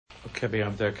Okay,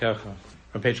 on page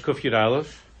Kuf Yud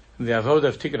Aleph, the Avodah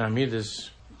of Tikkun HaMiddos,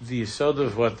 the yesod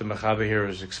of what the Mechaber here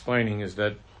is explaining is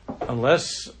that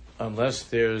unless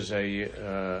there's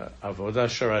a Avodah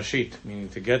Sharashit, meaning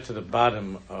to get to the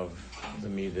bottom of the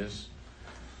Middos,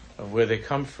 of where they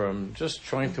come from, just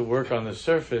trying to work on the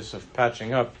surface of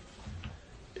patching up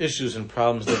issues and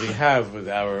problems that we have with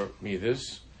our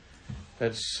Middos,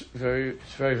 it's very,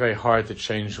 very hard to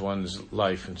change one's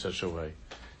life in such a way.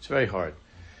 It's very hard.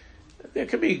 There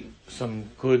could be some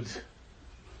good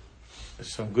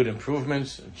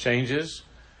improvements and changes,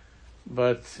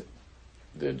 but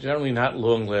they're generally not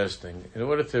long lasting. In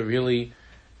order to really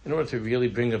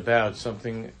bring about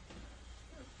something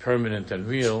permanent and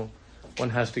real, one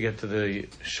has to get to the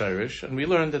shirish. And we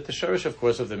learned that the shirish, of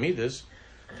course, of the Middos,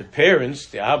 the parents,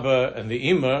 the Abba and the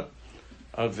Ima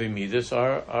of the Middos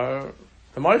are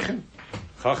the Moichin,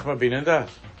 Chachma, Bina, and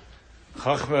Das.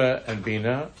 Chachma and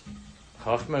Bina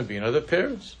are the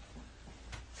parents.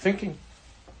 Thinking.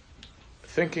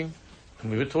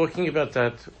 And we were talking about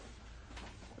that,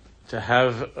 to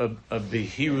have a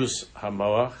behirus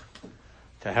hamoach,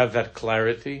 to have that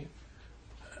clarity,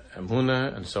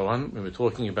 emunah, and so on. We were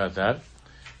talking about that.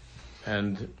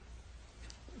 And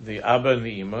the Abba and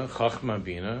the Ima, Chachma,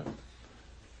 Bina,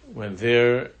 when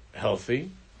they're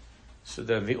healthy, so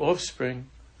then the offspring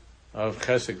of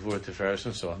Chesed, Gvur, Tiferes,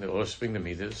 and so on, the offspring, the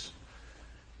Middos,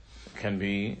 can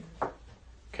be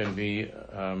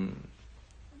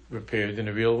repaired in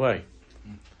a real way.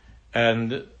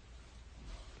 And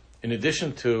in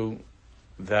addition to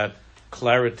that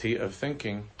clarity of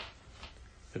thinking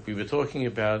that we were talking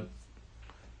about,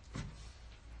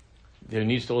 there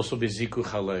needs to also be zikuch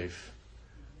halev,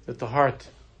 that the heart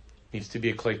needs to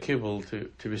be a klei kibul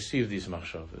to receive these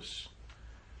machshavos,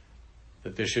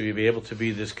 that there should be able to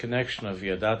be this connection of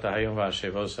yadata hayom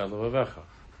v'ashevos alavecha.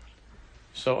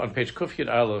 So on page Kuf Yud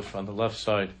Aleph, on the left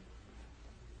side,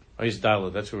 Ois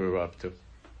Daled, that's where we're up to.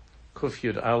 Kuf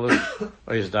Yud Aleph,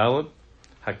 Ois Daled,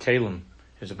 Hakelim,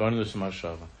 is a bonus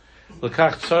mashava.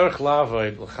 L'kach tzarech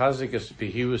la'avoid, l'chazik es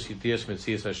behirus yidiyas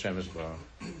metzias Hashem esbarach.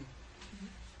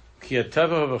 Ki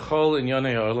ateva v'chol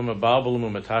inyonei ha'olam ha'balbalum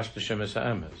u'matash b'shem es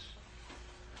ha'emes.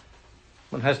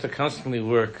 One has to constantly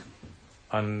work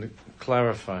on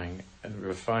clarifying and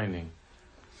refining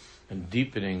and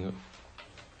deepening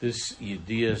this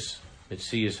Yidiyas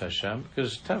Metzias Hashem,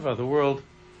 because Teva, the world,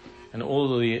 and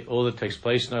all that takes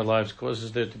place in our lives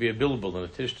causes there to be a bilbul and a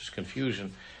tishtus,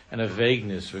 confusion and a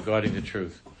vagueness regarding the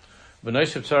truth. In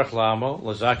addition,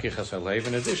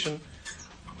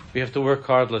 we have to work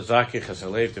hard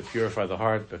to purify the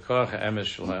heart.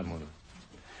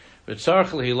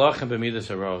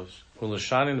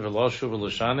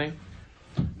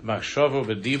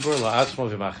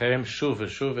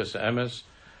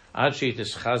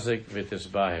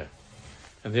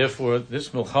 And therefore, this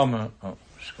milchama,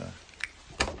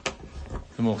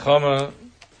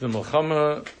 the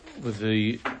milchama with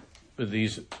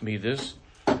these Middos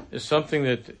is something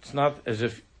that it's not as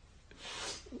if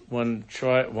one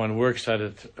works at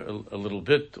it a little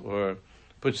bit or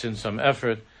puts in some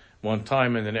effort one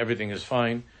time and then everything is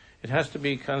fine. It has to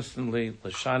be constantly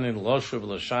l'shanin,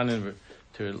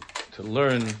 to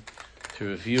learn, to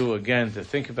review again, to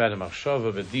think about it,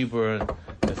 machshava, b'dibur,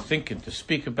 to think and to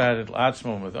speak about it,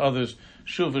 l'atzmon, with others,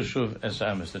 shuv v'shuv, es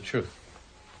ha'emes, the truth.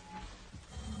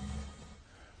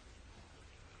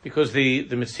 Because the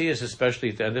Messias, especially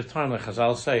at the end of time, like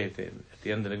Chazal say, at the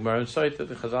end of the Gemara inside, that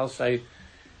the Chazal say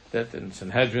that in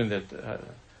Sanhedrin, that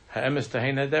ha'emes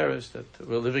tehein hadaris, that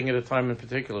we're living at a time in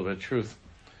particular where truth,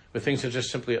 where things are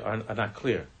just simply are not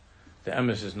clear. The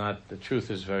emes is not, the truth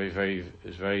is very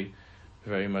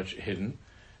much hidden,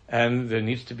 and there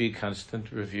needs to be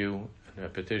constant review and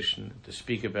repetition to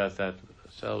speak about that to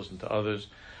ourselves and to others.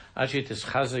 Until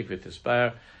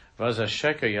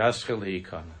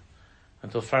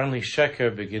finally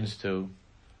sheker begins to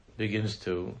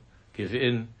give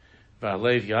in,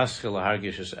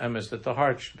 that the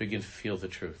heart should begin to feel the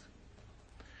truth.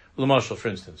 L'mashal, for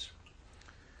instance,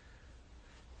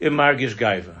 im margish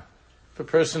gaiva. If a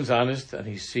person's honest and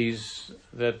he sees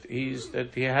that he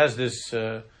has this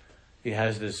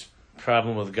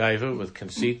problem with gaiva, with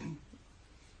conceit,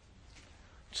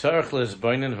 tzarech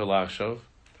lesboinen v'lachshov,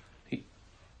 he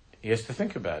has to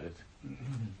think about it.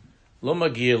 Lo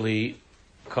magia li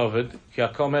kovid ki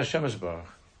hakol me'Hashem yisbarach.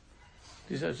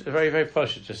 It's very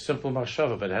posh. It's a simple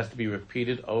machshava, but it has to be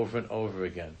repeated over and over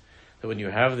again. That when you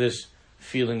have this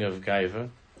feeling of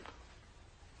gaiva,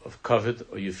 of covet,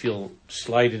 or you feel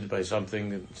slighted by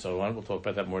something and so on, we'll talk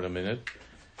about that more in a minute,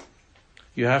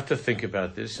 you have to think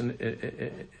about this, and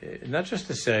not just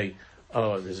to say,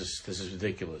 oh, this is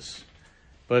ridiculous,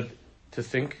 but to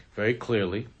think very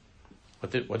clearly.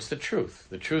 What's the truth?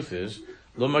 The truth is,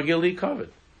 lo magili kavod.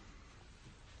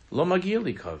 Lo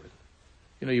magili kavod.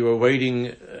 You were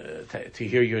waiting to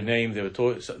hear your name. There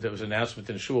was an announcement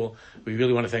in shul. We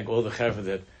really want to thank all the chaver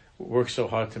that worked so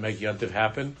hard to make Yontif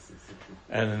happen.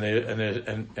 And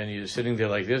you're sitting there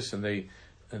like this, and the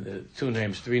 2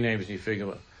 names, 3 names, and you figure,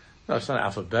 well, no, it's not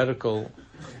alphabetical,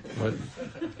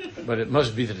 but it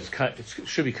must be that it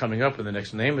should be coming up in the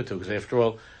next name or two. Because after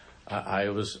all, I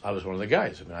was one of the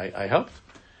guys. I mean, I helped.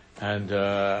 And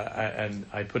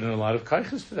I put in a lot of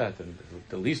kaiches to that, and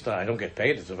the least I don't get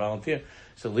paid as a volunteer.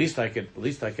 So the least I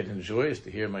could enjoy is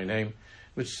to hear my name,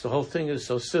 which the whole thing is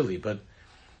so silly, but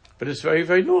it's very,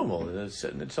 very normal, and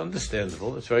it's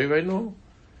understandable. It's very, very normal.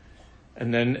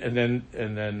 And then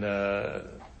the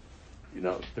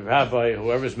rabbi,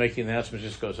 whoever's making the announcement,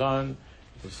 just goes on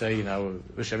to say,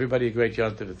 wish everybody a great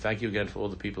Yontif, and thank you again for all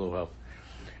the people who helped.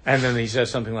 And then he says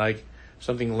something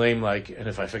lame like, and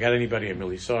if I forgot anybody, I'm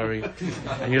really sorry.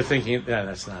 And you're thinking, that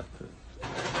doesn't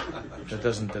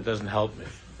help me.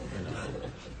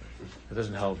 It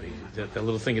doesn't help me. That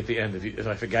little thing at the end, if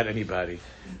I forgot anybody,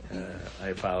 I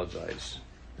apologize.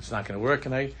 It's not going to work,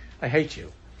 and I hate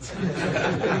you.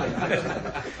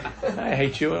 I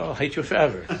hate you. I'll hate you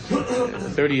forever.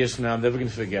 30 years from now, I'm never going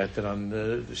to forget that on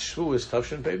the Shavuos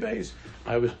Tavshin Pei Beis,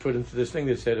 I was put into this thing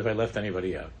that said if I left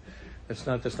anybody out. That's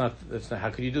not. How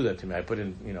could you do that to me? I put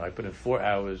in 4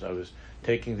 hours. I was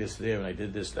taking this there, and I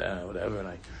did this there, whatever, and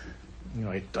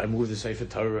I moved the Sefer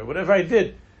Torah, whatever I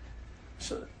did.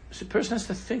 So the person has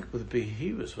to think with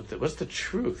behivus. What's the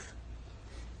truth?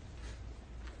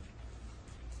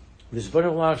 This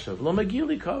Baruch Lashav Lo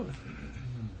Magili Kavod.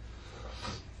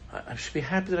 I should be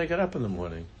happy that I got up in the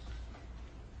morning.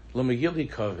 Lo Magili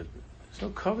Kavod. There's no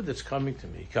kavod that's coming to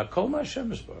me. Kol Ma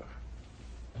Hashem Yisbarach.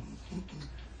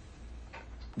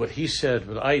 What he said,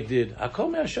 what I did, Akol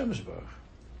Me Hashem Yisbarach.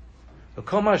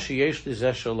 Akol Ma Sheyesh Li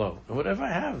Zeh Shalo. And whatever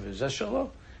I have is Zeh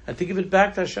Shalo. And to give it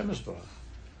back to Hashem Yisbarach.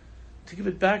 To give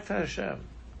it back to Hashem.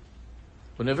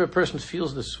 Whenever a person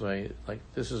feels this way, like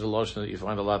this is a lotion that you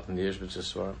find a lot in the Yishbitz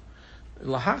Yisrael,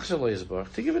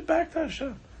 to give it back to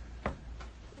Hashem.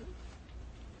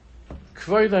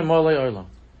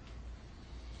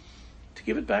 To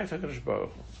give it back to HaKadosh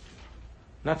Baruch Hu.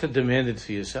 Not to demand it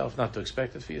for yourself, not to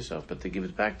expect it for yourself, but to give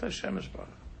it back to Hashem Yisbarach.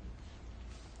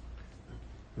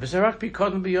 V'zerak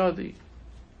pikodem biyadi.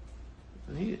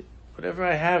 Whatever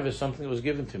I have is something that was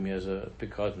given to me as a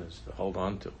pikodness, to hold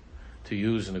on to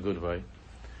use in a good way.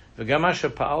 V'gam asher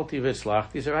pa'alti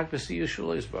v'etzlachti zerak b'si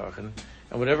Yeshua Yisbarach. And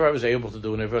whatever I was able to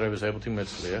do, whenever I was able to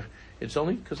metzliach, it's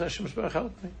only because Hashem Yisbarach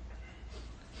helped me.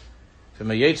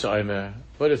 What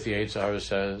if the Yetzer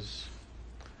says,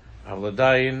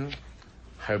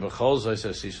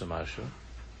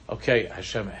 okay,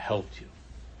 Hashem helped you,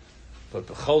 but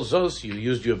b'chol zos, you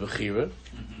used your bechira,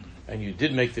 and you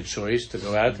did make the choice to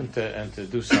go out and to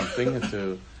do something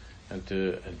and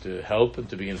to help and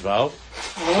to be involved.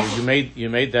 So you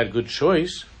made that good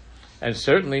choice, and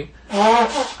certainly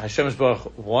Hashem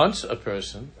Yisbarach wants a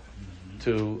person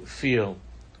to feel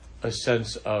a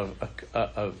sense of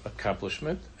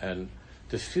accomplishment and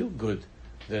to feel good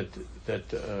that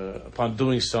upon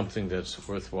doing something that's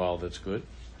worthwhile, that's good.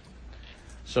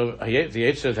 So the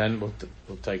Yetzer then will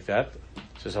take that.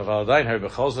 It says,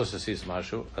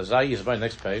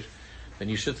 next page, then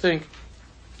you should think,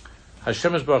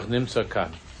 Hashem Yisbarach nimtza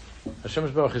kan. Hashem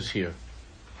Yisbarach is here.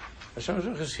 Hashem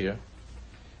Yisbarach is here.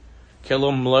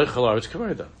 Kelom Melech Haaretz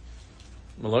Kavod.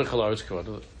 Melech Haaretz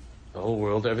Kavod. The whole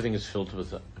world, everything is filled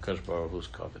with HaKadosh Baruch Hu's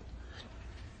kavod.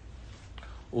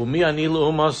 Umi ani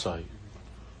l'umasai.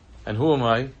 And who am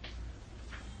I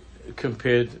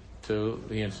compared to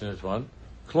the infinite one?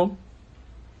 Klum.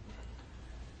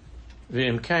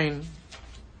 V'im kain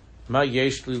ma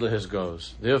yesh li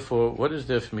lehizgos. Therefore, what is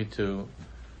there for me to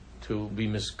be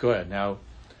misgoyed? Now,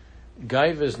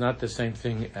 gaiva is not the same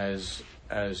thing as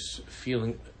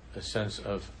feeling a sense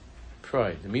of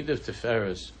pride. The midah of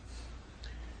Tiferes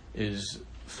is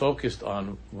focused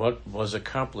on what was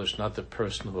accomplished, not the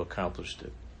person who accomplished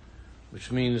it.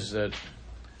 Which means that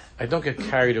I don't get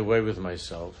carried away with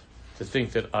myself to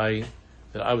think that I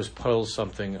was pulled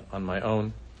something on my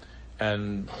own,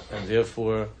 and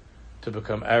therefore to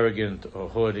become arrogant or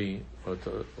haughty or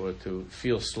to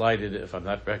feel slighted if I'm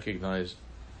not recognized.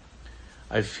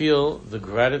 I feel the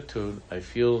gratitude. I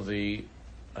feel the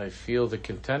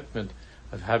contentment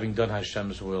of having done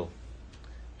Hashem's will.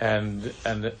 And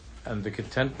the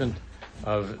contentment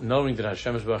of knowing that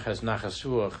Hashem Yisbarach has nachas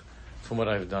ruach from what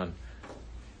I've done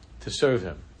to serve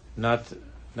Him, not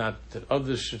that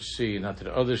others should see, not that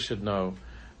others should know,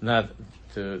 not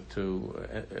to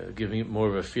give me more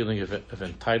of a feeling of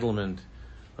entitlement,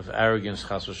 of arrogance,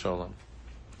 chas v'sholom.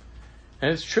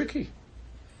 And it's tricky.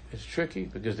 It's tricky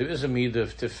because there is a midah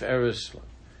of tiferes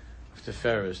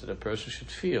that a person should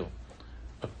feel,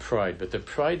 a pride. But the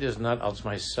pride is not als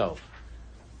myself.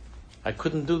 I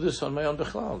couldn't do this on my own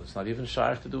bechlal. It's not even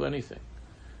shaykh to do anything.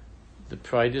 The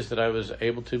pride is that I was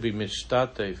able to be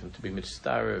mitshtatev and to be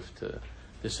mitztarev to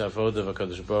this avodah of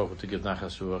HaKadosh Baruch Hu, to give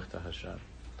nachas ruach to Hashem.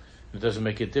 It doesn't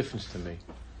make a difference to me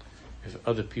if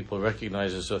other people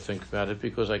recognize this or think about it,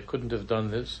 because I couldn't have done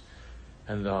this,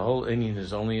 and the whole inyan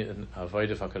is only an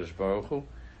avodah of HaKadosh Baruch Hu,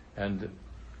 and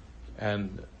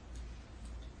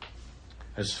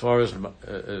as far as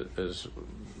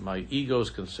my ego is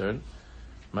concerned,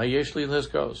 my yesh li les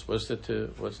goes. What's that to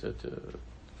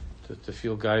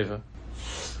feel gaiva?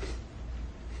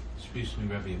 Recently,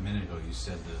 Rebbe, a minute ago, you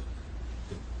said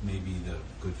maybe the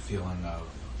good feeling of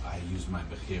I used my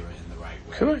bechira in the right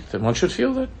way. Correct. And one should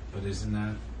feel that. But isn't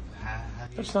that how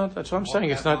do you? That's not. That's what I'm saying.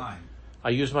 It's not. Line? I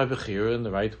use my bechira in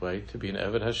the right way to be an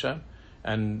Eved Hashem,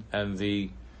 and the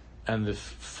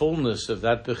fullness of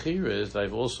that bechira is that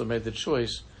I've also made the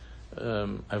choice.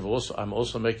 I'm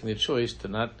also making the choice to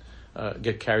not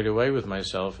get carried away with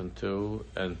myself and to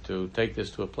take this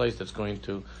to a place that's going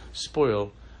to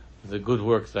spoil the good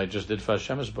work that I just did for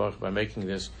Hashem Yisbarach by making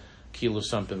this kilo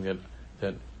something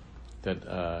that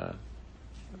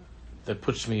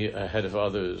puts me ahead of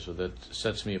others, or that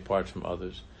sets me apart from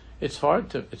others. It's a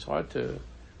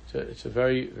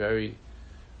very, very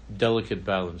delicate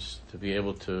balance to be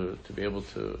able to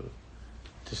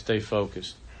stay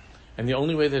focused. And the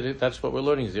only way that's what we're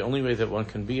learning, is the only way that one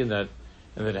can be in that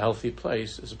healthy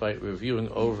place is by reviewing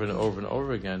over and over and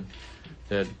over again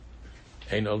that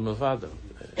ein od milvado,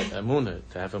 emunah,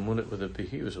 to have emunah with a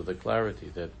behirus, with a clarity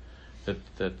that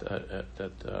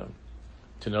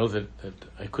to know that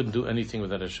I couldn't do anything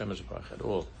without Hashem Yisbarach at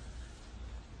all.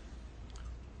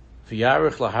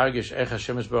 V'yarich lahargish ech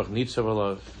Hashem Yisbarach nitzav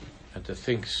alav, and to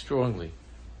think strongly,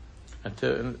 and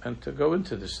to go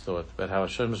into this thought about how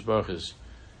Hashem Yisbarach is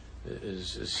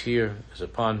here, is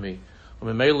upon me.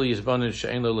 Where does the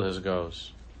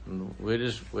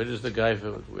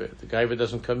gaiva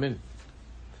doesn't come in?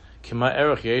 Kima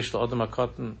erech yesh la'adam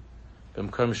hakotan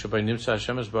b'mkom shabay nimtza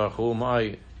Hashem Yisbarach hu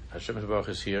umay. Hashem Yisbarach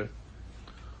is here.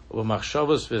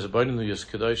 Ub'machshavos v'ezbaynu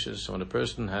yiskedoshes. When a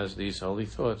person has these holy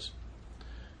thoughts,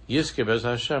 yiskeb ez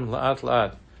Hashem la'at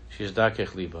la'at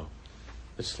shizdakech libo.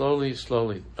 But slowly,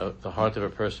 the heart of a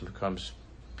person becomes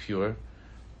pure,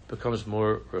 becomes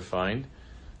more refined,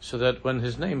 so that when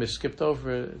his name is skipped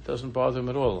over, it doesn't bother him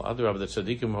at all. Adarabah, the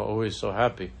tzaddikim were always so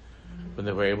happy when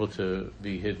they were able to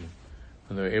be hidden,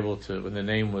 when the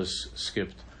name was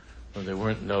skipped, when they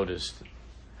weren't noticed.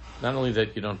 Not only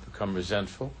that you don't become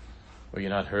resentful, or you're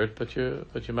not hurt, but you're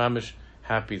mamish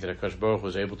happy that HaKadosh Baruch Hu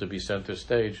was able to be center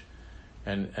stage,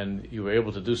 and you were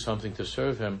able to do something to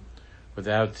serve him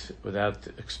without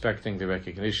expecting the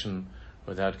recognition,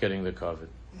 without getting the kavod.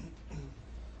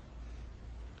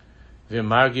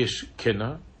 V'margish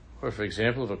kina, or for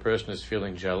example, if a person is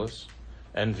feeling jealous,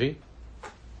 envy,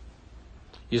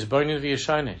 yizbarnin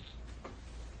v'yashayne.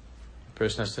 A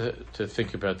person has to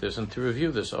think about this and to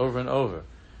review this over and over.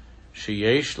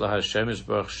 Sheyesh laHashem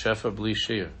Yisbarach shefa bli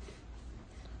shir.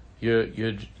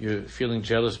 You're feeling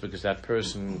jealous because that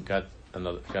person got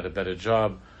a better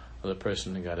job, or the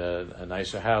person got a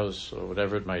nicer house, or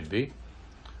whatever it might be.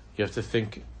 You have to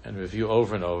think and review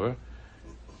over and over.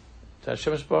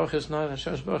 Hashem Yisbarach is not.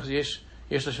 Hashem Yisbarach is yesh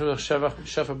Hashem Yisbarach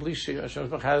shefa bli shir. Hashem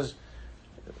Yisbarach has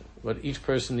what each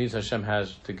person needs. Hashem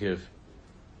has to give.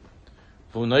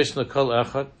 V'unois l'kol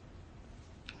echad,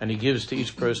 and He gives to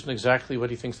each person exactly what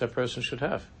He thinks that person should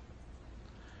have.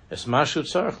 Es mashu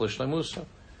tzarich l'shlemusa,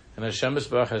 and Hashem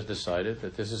Yisbarach has decided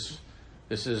that this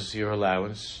is your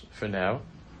allowance for now.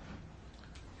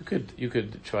 You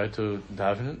could try to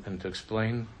daven and to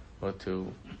explain or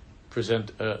to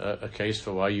present a case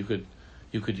for why you could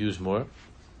use more.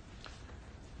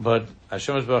 But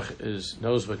Hashem Yisbarach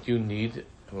knows what you need,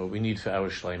 what we need for our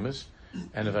shleimus,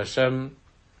 and if Hashem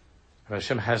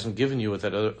hasn't given you what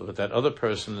that other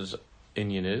person's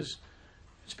inyan is,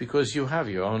 it's because you have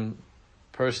your own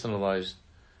personalized,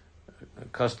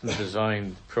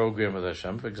 custom-designed program with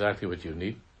Hashem for exactly what you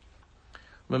need.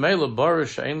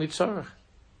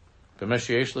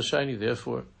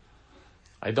 Therefore,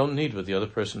 I don't need what the other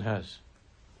person has.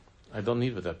 I don't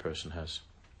need what that person has.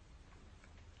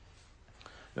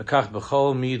 Of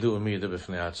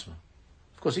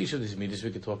course, each of these midas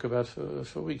we could talk about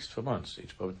for weeks, for months.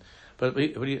 But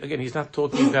again, he's not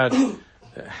talking about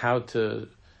how to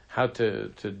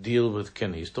deal with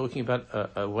kin. He's talking about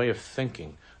a way of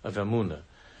thinking, of emunah.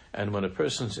 And when a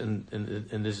person's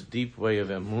in this deep way of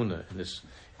emunah,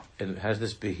 and has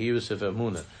this behirus of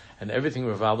emunah, and everything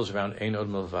revolves around ein od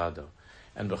milvado,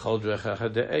 and b'chol drechacha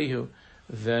de'ehu,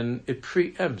 then it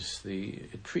preempts the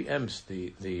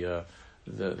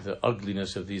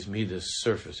ugliness of these midas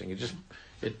surfacing. It just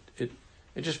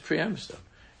preempts them.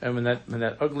 And when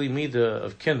that ugly midah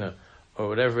of kinna, or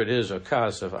whatever it is, or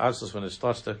kas, of atzlus, when it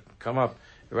starts to come up,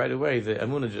 right away the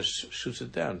emunah just shoots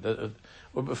it down.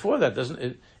 Or before that,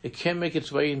 it can't make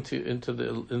its way into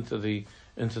the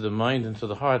mind, into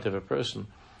the heart of a person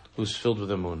who's filled with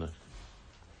emunah.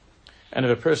 And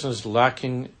if a person is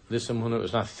lacking this emunah,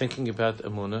 is not thinking about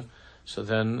emunah, so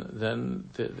then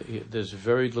there's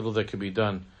very little that can be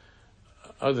done,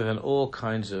 other than all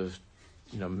kinds of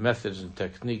methods and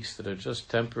techniques that are just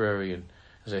temporary, and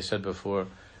as I said before,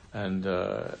 and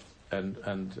will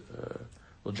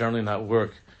generally not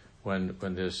work when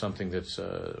there's something that's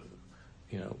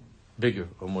bigger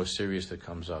or more serious that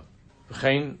comes up.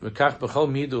 He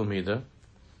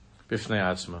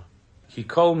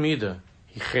called mida.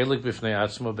 He chelik b'fnei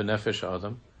atzma b'nefesh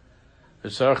adam.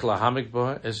 V'tzarich lahamik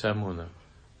bo es emuna.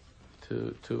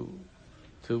 To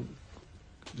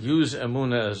use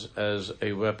emuna as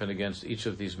a weapon against each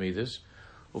of these midas,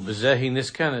 u'bezehi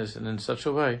niskenes, and in such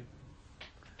a way,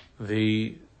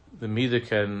 the midah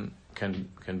can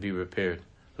be repaired.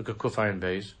 Look at Kufayin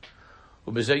Beis.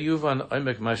 U'bezeh yuvan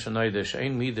oimek mashanayde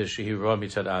she'ein midah shehi ra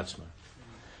mitzad atzma.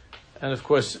 And of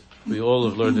course, we all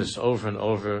have learned this over and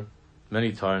over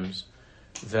many times,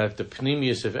 that the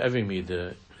pneumius of every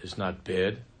midah is not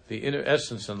bad. The inner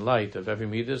essence and light of every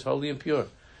midah is holy and pure.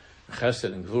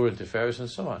 Chesed and glory and tiferes and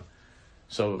so on.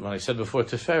 So when I said before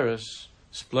tiferes,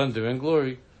 splendor and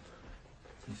glory,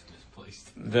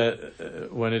 that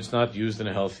when it's not used in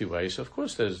a healthy way, so of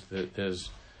course it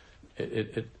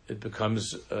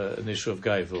becomes an issue of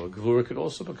gaiva. Glory could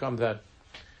also become that.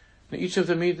 Now, each of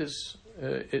the midas,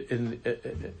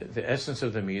 the essence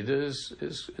of the midah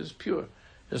is pure,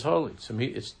 is holy. So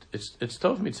it's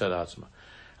tov mitzad atzma.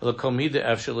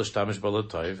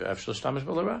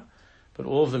 But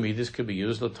all of the midas could be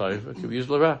used l'tov, it could be used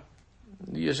l'ra.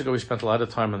 Years ago, we spent a lot of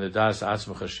time on the Das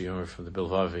Atzma Chashiyum from the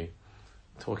Bilvavi,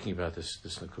 talking about this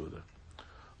nakuda.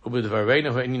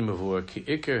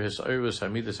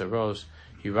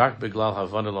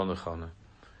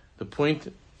 The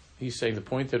point he's saying, the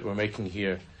point that we're making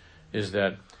here is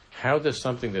that how does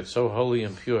something that's so holy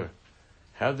and pure,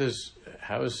 how is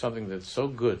something that's so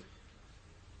good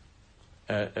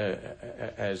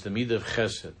as the midah of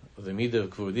chesed, or the midah of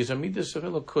gvur, these are midas of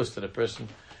elokus that a person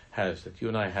has, that you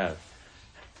and I have.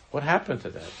 What happened to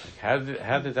that? Like how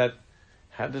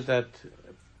did that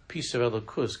piece of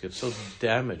elokus get so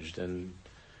damaged, and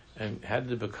how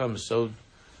did it become so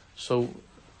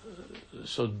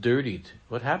dirtied?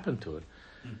 What happened to it?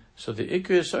 So the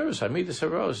ikar service, Hamidas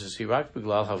Haros, is Hirak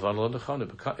Biglal Havan Londachon.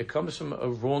 It comes from a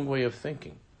wrong way of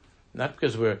thinking, not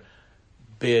because we're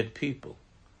bad people.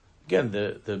 Again,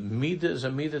 the midah is a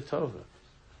midah tova.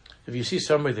 If you see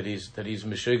somebody that he's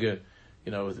meshiga,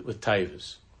 with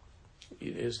taivas,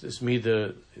 is this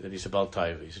midah that he's a bal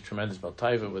taiva. He's a tremendous bal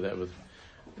taiva with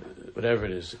whatever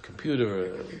it is, a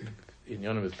computer,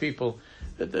 in with people.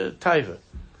 The taiva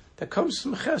that comes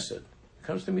from chesed, it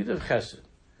comes to midah of chesed.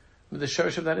 The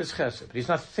shorish of that is chesed, but he's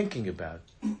not thinking about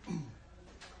it.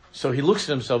 So he looks at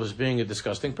himself as being a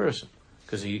disgusting person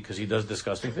because he does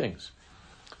disgusting things.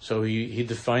 So he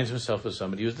defines himself as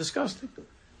somebody who's disgusting.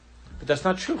 But that's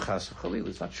not true, chesed chalil.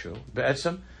 It's not true.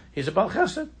 Be'etzem, he's a bal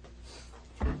chesed.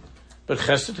 But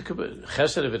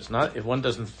chesed, if one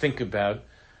doesn't think about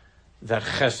that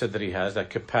chesed that he has, that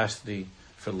capacity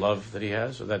for love that he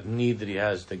has, or that need that he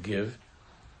has to give,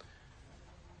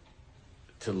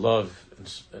 to love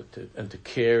and to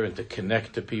care and to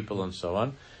connect to people and so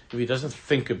on, if he doesn't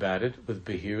think about it with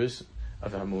behiras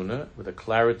of Hamunah, with a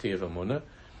clarity of Hamunah,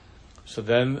 so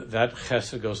then that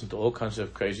chesed goes into all kinds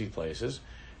of crazy places,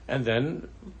 and then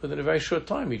within a very short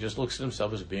time he just looks at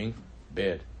himself as being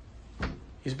bad.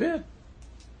 He's bad.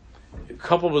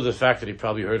 Coupled with the fact that he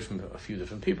probably heard from a few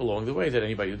different people along the way that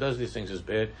anybody who does these things is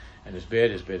bad, and is bad,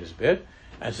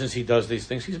 and since he does these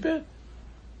things, he's bad.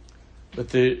 But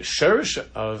the shorish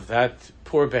of that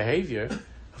poor behavior,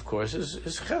 of course, is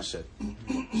chesed.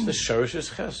 So the shorish is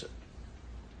chesed.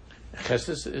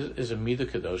 Chesed is a midah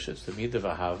kadosh. It's the midah of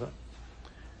ahava.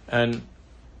 And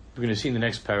we're going to see in the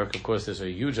next parak, of course, there's a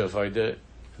huge avodah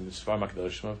in the Svar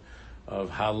Makdoshim of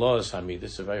halos hamidah.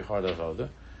 It's a very hard avodah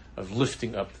of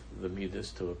lifting up the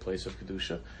midas to a place of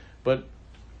kedusha. But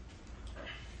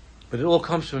it all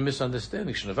comes from a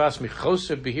misunderstanding. Shnavas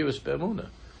michoser behirus be'emunah.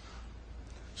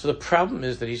 So the problem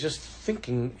is that he's just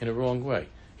thinking in a wrong way.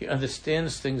 He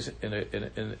understands things in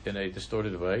a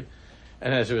distorted way,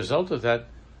 and as a result of that,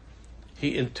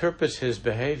 he interprets his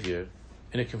behavior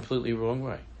in a completely wrong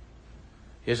way.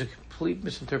 He has a complete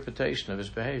misinterpretation of his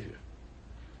behavior.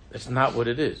 That's not what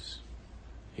it is.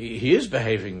 He is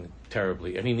behaving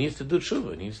terribly, and he needs to do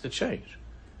tshuva. He needs to change.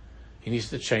 He needs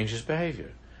to change his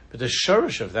behavior. But the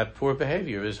shorish of that poor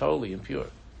behavior is holy and pure.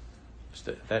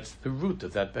 That's the root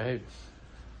of that behavior.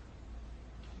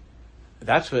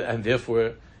 That's what, and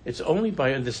therefore, it's only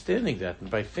by understanding that, and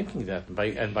by thinking that,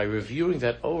 and by reviewing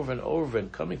that over and over,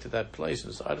 and coming to that place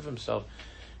inside of himself,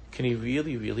 can he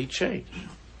really, really change.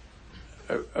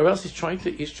 Or else he's trying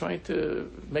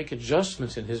to make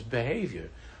adjustments in his behavior,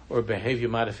 or behavior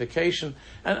modification.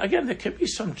 And again, there can be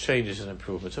some changes and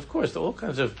improvements. Of course, there are all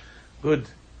kinds of good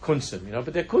kunsim,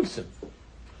 but they're kunsim.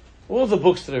 All the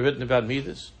books that are written about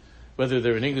Middos, whether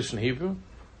they're in English and Hebrew,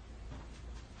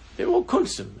 they're all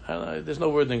kunsim. There's no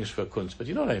word in English for kunst, but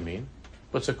you know what I mean.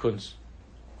 What's a kunst?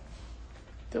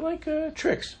 They're like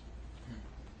tricks.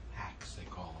 Hacks, they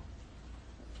call them.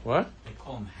 What? They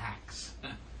call them hacks.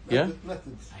 Yeah?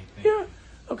 Methods. I think. Yeah.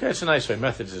 Okay, it's a nice way.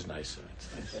 Methods is nice.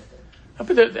 It's nice.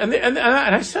 But and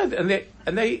I said, and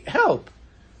they help.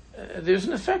 There's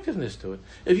an effectiveness to it.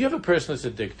 If you have a person that's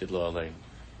addicted,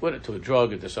 whether to a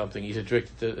drug or to something, he's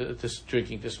addicted to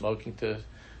drinking, to smoking, to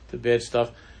bad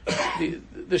stuff.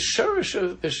 The shorish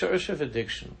of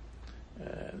addiction,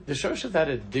 the shorish of that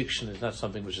addiction is not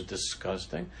something which is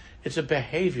disgusting. It's a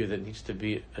behavior that needs to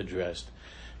be addressed.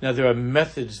 Now there are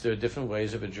methods, there are different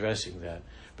ways of addressing that,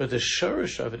 but the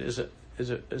shorish of it is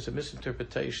a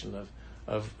misinterpretation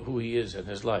of who he is in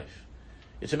his life.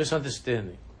 It's a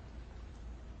misunderstanding.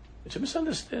 It's a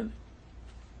misunderstanding.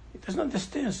 He doesn't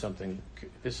understand something.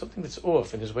 There's something that's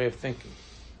off in his way of thinking.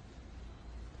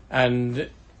 And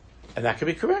that can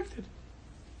be corrected.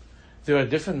 There are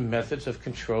different methods of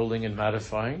controlling and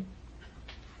modifying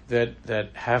that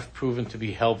have proven to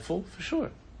be helpful, for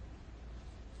sure.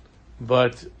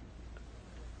 But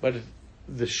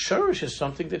the shorish is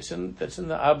something that's in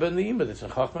the Abba and the Ima, that's in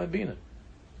Chachma and Bina.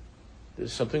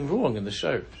 There's something wrong in the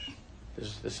shorish.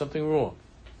 There's something wrong.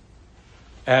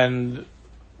 And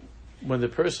when the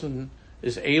person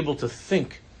is able to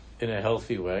think in a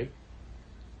healthy way,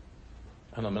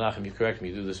 I know, Menachem, you correct me,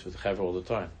 you do this with Chaver all the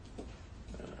time.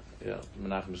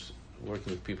 Menachem's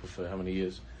working with people for how many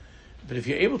years? But if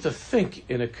you're able to think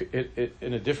in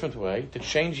a different way, to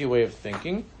change your way of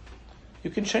thinking, you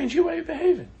can change your way of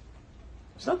behaving.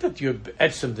 It's not that you're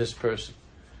etzem this person.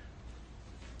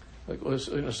 Like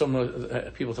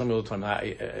people tell me all the time,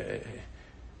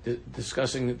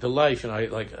 discussing the life,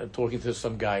 talking to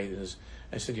some guy,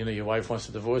 I said, your wife wants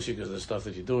to divorce you because of the stuff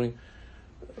that you're doing.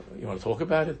 You want to talk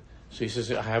about it? So he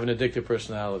says, I have an addictive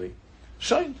personality.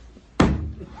 Shine.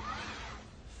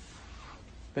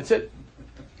 That's it.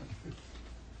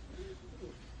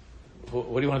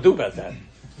 What do you want to do about that?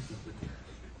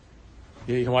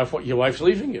 Your wife's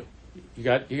leaving you. You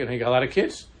got a lot of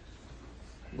kids.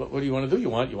 What do you want to do? You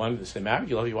want to stay married?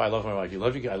 You love your wife. I love my wife. You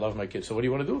love your, I love my kids. So what do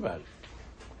you want to do about it?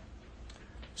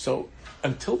 So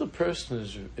until the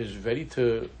person is ready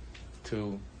to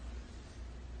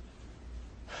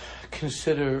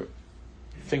consider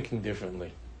thinking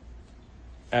differently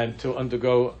and to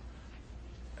undergo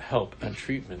help and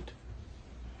treatment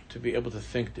to be able to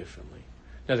think differently.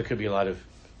 Now there could be a lot of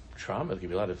trauma, there could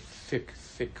be a lot of thick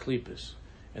klippus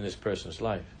in this person's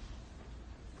life.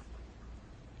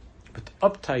 But the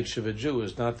uptight of a Jew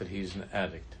is not that he's an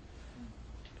addict.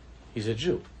 He's a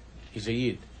Jew. He's a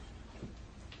Yid.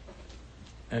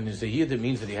 And as a Yid, it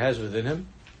means that he has within him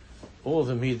all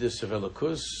the Middos of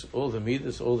Elokus, all the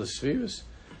Middos, all the spheres,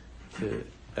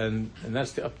 and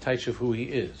that's the uptight of who he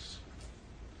is.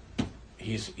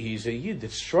 He's a Yid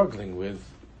that's struggling with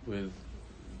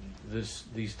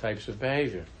these types of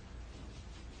behavior,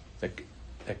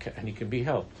 and he can be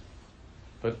helped.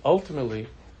 But ultimately,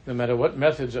 no matter what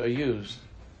methods are used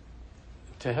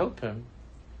to help him,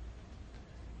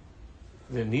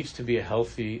 there needs to be a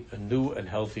new and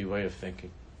healthy way of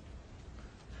thinking.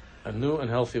 A new and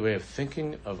healthy way of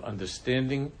thinking, of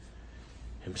understanding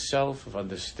himself, of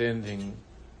understanding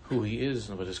who he is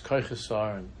and what his koiches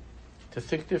are, and to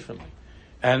think differently.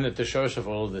 And that the source of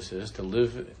all of this is to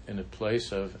live in a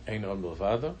place of Ein Od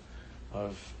Milvado,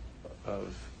 of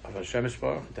Hashem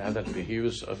Yisbarach, to have that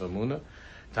behirus of Emunah.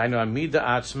 Tainu Amida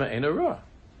Atzma Ein Ra.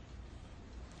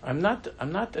 I'm not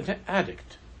an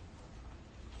addict.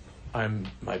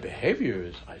 My behavior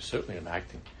is, I certainly am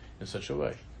acting in such a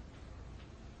way.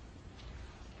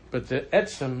 But the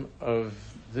etzem of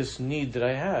this need that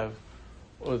I have,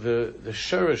 or the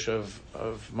shurish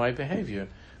of my behavior,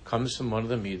 comes from one of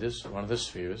the midas, one of the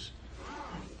spheres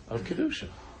of Kedusha.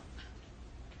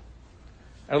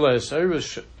 The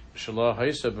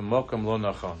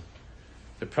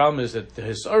problem is that the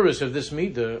hisaurus of this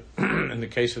midah, in the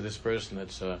case of this person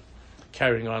that's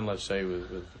carrying on, let's say,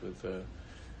 with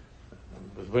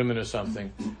women or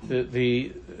something,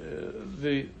 the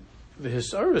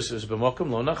hisaurus is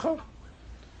b'mokum lo nachon.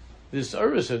 The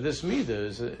hisaurus of this midah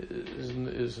is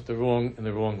in the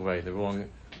wrong way, the wrong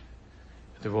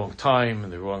time, in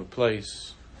the wrong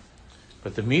place.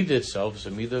 But the midah itself is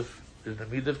the midah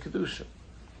of kedusha.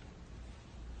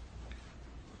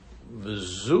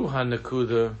 V'zu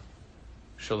ha-nekuda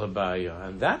shel habaya,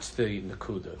 and that's the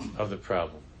nekuda of the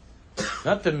problem,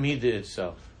 not the midah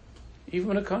itself. Even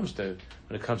when it comes to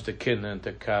kin and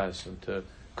to kas and to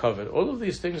kavod, all of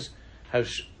these things have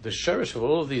the sherish of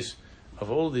all of these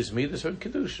midas are in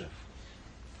kedusha.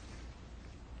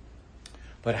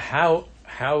 But how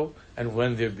and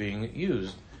when they're being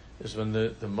used is when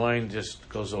the mind just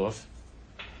goes off,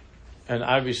 and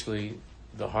obviously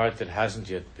the heart that hasn't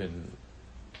yet been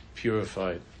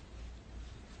purified.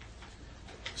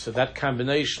 So that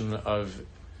combination of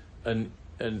an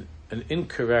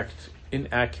incorrect,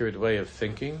 inaccurate way of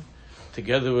thinking,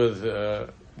 together with a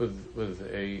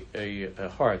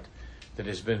heart that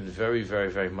has been very, very,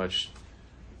 very much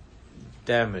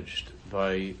damaged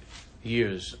by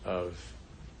years of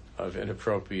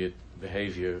inappropriate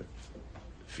behavior,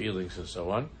 feelings, and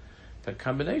so on, that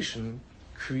combination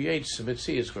creates some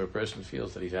mitzias where a person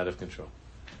feels that he's out of control.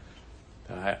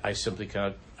 I simply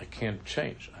can't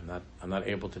change. I'm not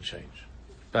able to change.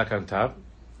 Back on top.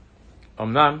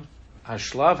 Omnam,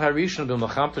 hashlav harishon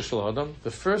b'milchamta shel adam,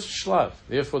 the first shlav,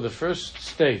 therefore the first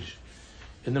stage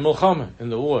in the milchama, in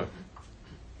the war.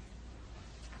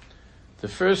 The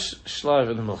first shlav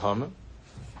in the milchama,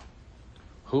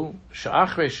 who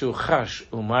she'achrei shu chash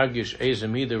umargish eize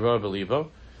midah ra b'libo,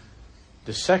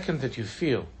 the second that you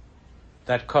feel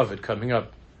that kavod coming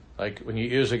up, like when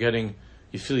your ears are getting,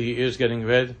 you feel your ears getting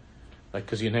red, like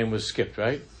because your name was skipped,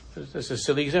 right? This is a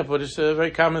silly example, but it's a very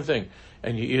common thing.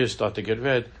 And your ears start to get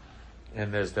red,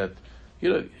 and there's that,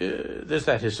 there's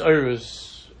that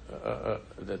hisaurus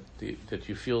that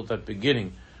you feel, that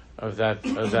beginning of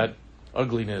that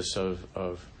ugliness of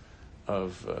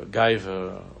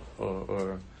gaiva,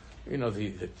 or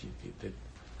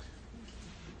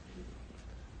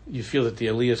you feel that the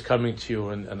Aliyah is coming to you,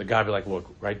 and the guy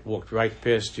walked right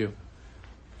past you.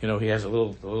 He has a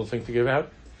little thing to give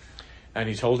out, and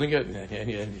he's holding it,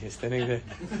 and he's standing there,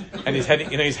 and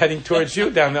he's heading towards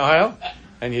you down the aisle,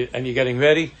 and you're getting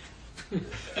ready. You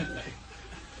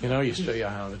straight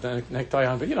the necktie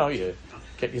on, but you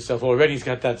get yourself all ready. He's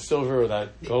got that silver or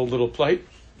that gold little plate,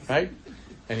 right?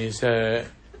 And he's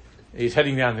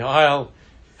heading down the aisle,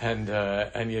 and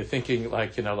you're thinking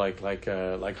like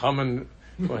Haman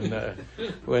when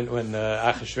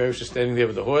Achashverosh is standing there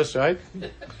with the horse, right?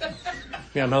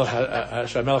 And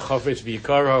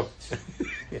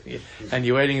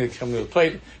you're waiting to come to the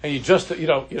plate, and you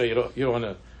don't want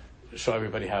to show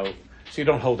everybody how, so you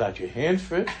don't hold out your hand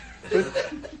for it,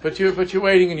 but you're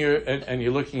waiting, and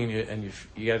you're looking, and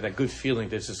you got that good feeling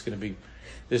that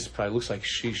this probably looks like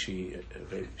shlishi or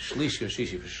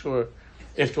shishi for sure.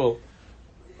 After all,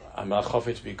 I'm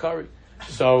chofetz b'ikari.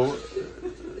 So,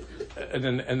 and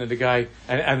then the guy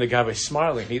was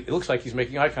smiling. It looks like he's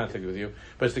making eye contact with you,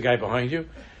 but it's the guy behind you,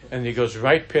 and he goes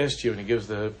right past you, and he gives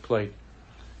the plate,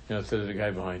 to the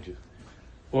guy behind you.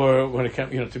 Or when it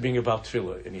comes, to being about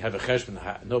tefillah, and you have a cheshbon.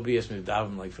 Nobody asked me to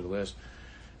daven like for the last,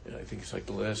 I think it's like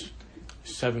the last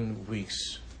 7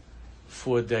 weeks,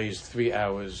 4 days, 3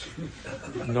 hours.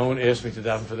 No one asked me to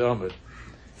daven for the Amud,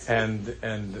 and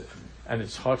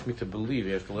it's hard for me to believe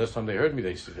after the last time they heard me,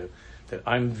 they said that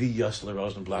I'm the Yosler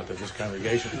Rosenblatt of this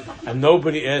congregation, and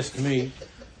nobody asked me.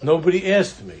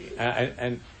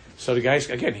 And so the guys,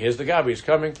 again, here's the guy, he's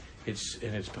coming. It's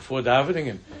before davening,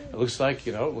 and it looks like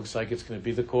it's going to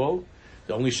be the call.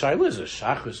 The only shayla is a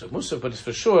shachris, a musaf, but it's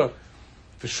for sure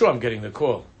I'm getting the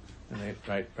call, and they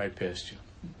right past you.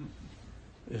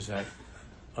 There's that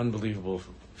unbelievable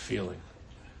feeling,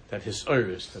 that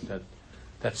hisaurus,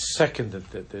 that second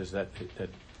that there's that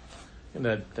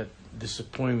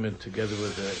disappointment together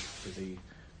with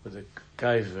the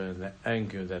gaiva and the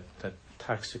anger, that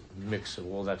toxic mix of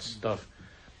all that stuff,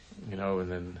 and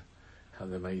then how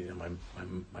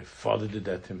my father did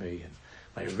that to me, and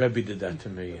my Rebbe did that to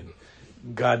me, and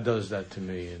God does that to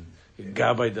me, and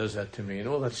Gabbai does that to me, and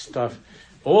all that stuff.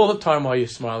 All the time while you're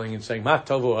smiling and saying, Ma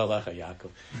tovu alecha Yaakov,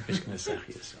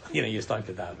 you're starting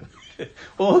to daven.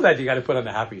 All of that you got to put on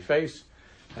a happy face.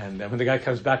 And when the guy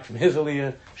comes back from his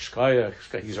aliyah, shkayach,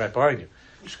 he's right behind you.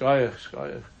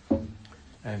 Shkayach.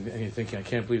 And you're thinking, I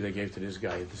can't believe they gave to this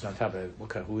guy. It's on top of it.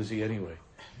 Who is he anyway?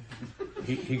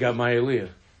 He got my aliyah.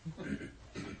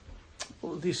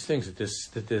 Well, these things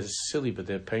that they're silly but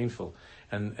they're painful,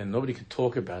 and nobody can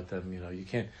talk about them. You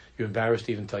can't. You're embarrassed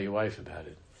to even tell your wife about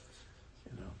it.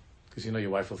 Because your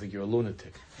wife will think you're a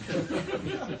lunatic.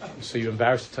 So you're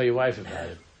embarrassed to tell your wife about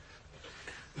it.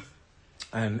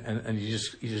 And you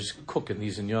just cook in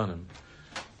these inyanim,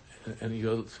 and you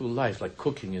go through life like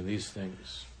cooking in these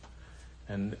things,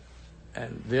 and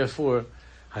therefore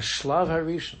hashlav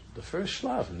harishon, the first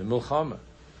shlav in the milchama,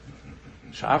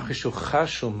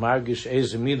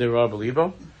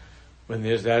 when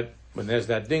there's that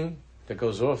ding that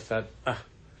goes off, that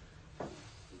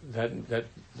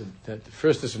the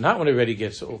first is not when it already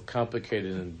gets all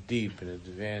complicated and deep and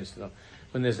advanced.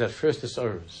 When there's that first is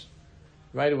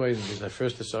right away, there's that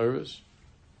first Asaras.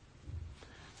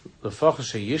 The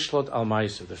first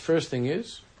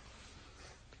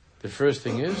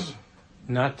thing is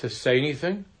not to say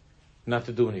anything, not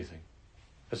to do anything.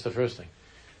 That's the first thing.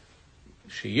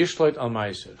 Sheyishlot al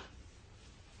ma'asav.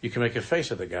 You can make a face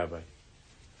at the gabbai,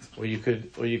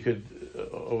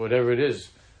 or whatever it is,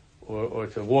 or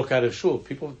to walk out of shul.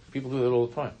 People do that all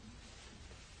the time.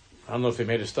 I don't know if they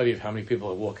made a study of how many people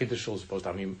that walk into shul supposed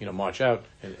to march out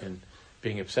and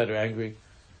being upset or angry.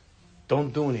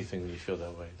 Don't do anything when you feel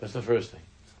that way. That's the first thing.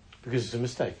 Because it's a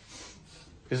mistake.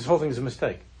 Because this whole thing is a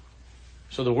mistake.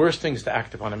 So the worst thing is to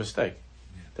act upon a mistake.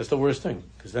 That's the worst thing.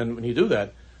 Because then when you do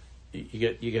that,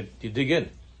 you dig in.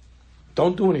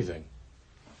 Don't do anything.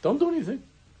 Don't do anything.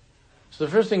 So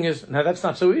the first thing is, now that's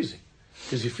not so easy.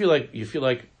 Because you feel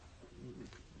like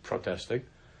protesting,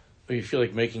 or you feel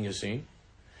like making a scene.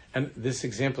 And this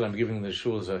example I'm giving in the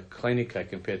shul is a klinika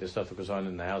compared to stuff that goes on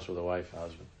in the house with a wife,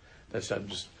 husband. I'm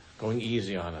just going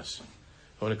easy on us.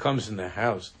 But when it comes in the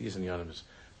house, these anonymous,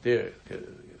 they're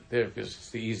because it's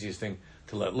the easiest thing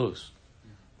to let loose.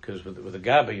 Because with a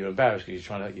gabba, you're embarrassed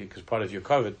because part of your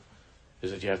covet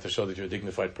is that you have to show that you're a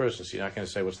dignified person. So you're not going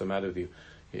to say, "What's the matter with you?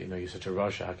 You're such a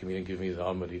rasha. How come you didn't give me the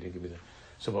amud? You didn't give me the."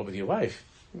 So, but with your wife,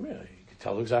 you can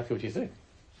tell her exactly what you think.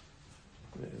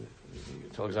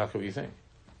 Tell her exactly what you think.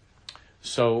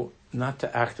 So, not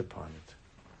to act upon it,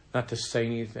 not to say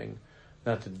anything,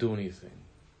 not to do anything.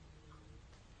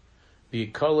 To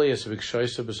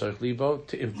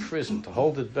imprison, to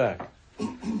hold it back,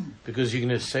 because you're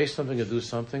going to say something or do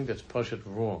something that's pashut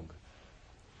wrong.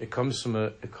 It comes from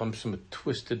a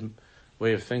twisted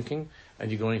way of thinking,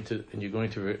 and you might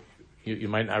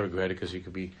not regret it because you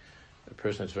could be a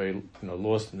person that's very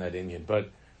lost in that Indian,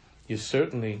 but you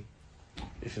certainly.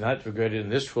 If you're not regretted in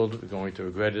this world, you're going to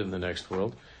regret it in the next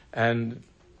world, and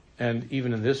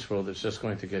even in this world, it's just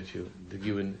going to dig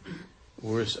you in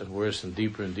worse and worse and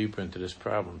deeper into this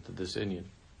problem, to this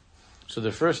Indian. So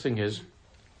the first thing is,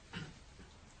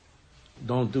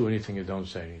 don't do anything and don't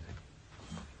say anything.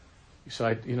 So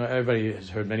everybody has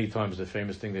heard many times the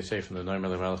famous thing they say from the Noam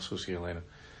Elimelech Susi Elena,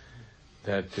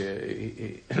 that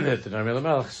the Noam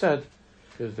Elimelech said,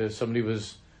 because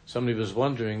somebody was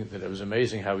wondering that it was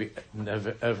amazing how he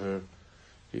never ever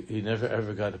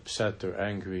got upset or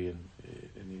angry, and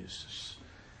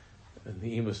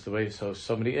he was the way. So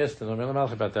somebody asked the Noam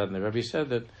Elimelech about that, and the Rebbe said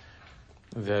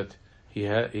that he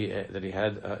has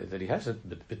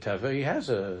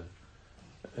an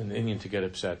Indian to get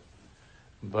upset,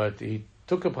 but he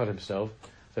took upon himself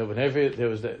that whenever there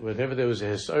was a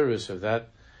hisaurus of that.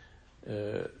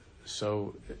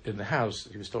 So in the house,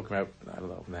 he was talking about,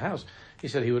 in the house, he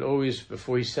said he would always,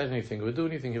 before he said anything, would do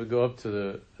anything, he would go up to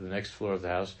the next floor of the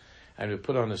house, and he would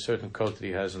put on a certain coat that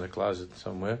he has in the closet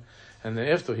somewhere, and then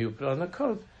after he would put on the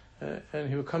coat, and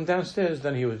he would come downstairs,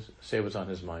 then he would say what's on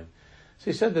his mind. So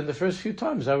he said that the first few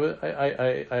times I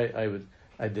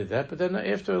did that, but then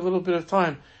after a little bit of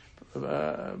time,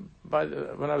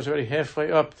 when I was already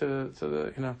halfway up to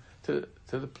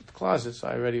the closets,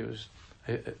 it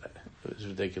was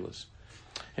ridiculous.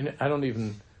 And I don't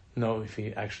even know if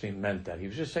he actually meant that. He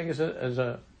was just saying as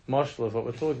a marshal of what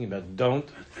we're talking about. Don't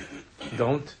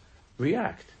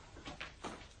react.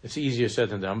 It's easier said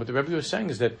than done. But the Rebbe was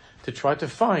saying is that to try to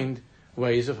find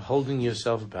ways of holding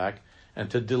yourself back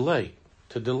and to delay.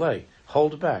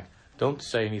 Hold back. Don't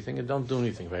say anything and don't do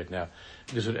anything right now.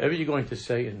 Because whatever you're going to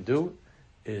say and do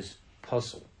is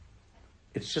puzzle.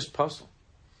 It's just puzzle.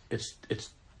 It's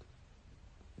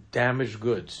damaged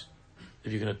goods.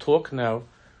 If you're going to talk now,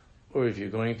 or if you're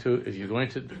going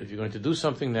to do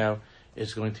something now,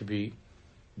 it's going to be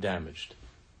damaged,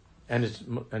 and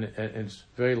it's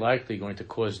very likely going to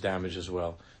cause damage as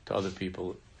well to other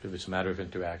people if it's a matter of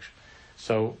interaction.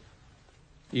 So,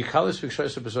 yikalis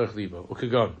v'kshoysa b'zoich libo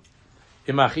ukegon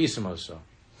imachisim also.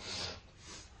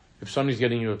 If somebody's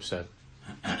getting you upset,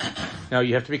 now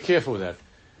you have to be careful with that,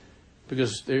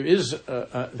 Because there is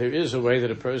a way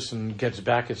that a person gets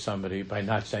back at somebody by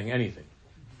not saying anything,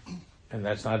 and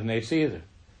that's not an eitz either.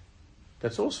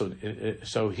 That's also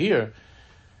so here.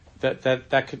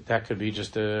 That could be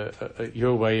just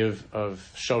your way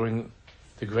of showing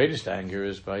the greatest anger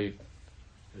is by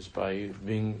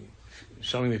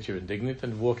showing that you're indignant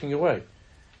and walking away.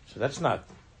 So that's not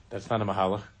a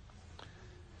mahalach.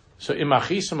 So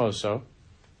imachisam also,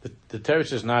 the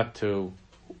teretz is not to.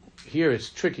 Here it's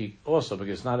tricky also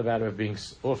because it's not a matter of being.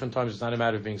 Oftentimes it's not a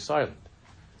matter of being silent.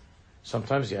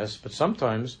 Sometimes yes, but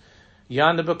sometimes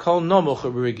yana b'kol nomuch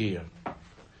u'b'regia.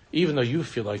 Even though you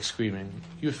feel like screaming,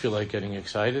 you feel like getting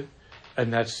excited,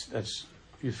 and that's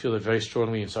you feel it very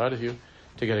strongly inside of you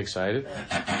to get excited.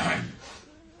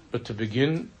 But to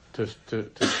begin to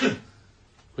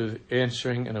with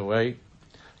answering in a way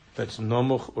that's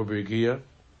nomuch u'b'regia,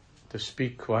 to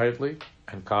speak quietly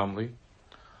and calmly.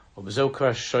 It's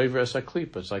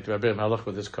like the Rabbi Melech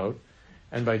with this coat,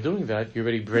 and by doing that, you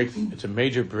already it's a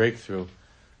major breakthrough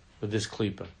with this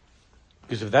klipa,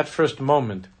 because of that first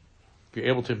moment, you're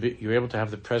able to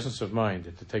have the presence of mind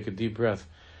and to take a deep breath,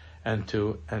 and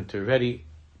to really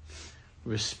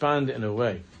respond in a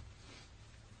way.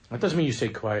 That doesn't mean you say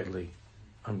quietly,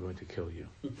 "I'm going to kill you."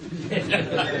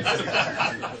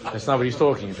 That's not what he's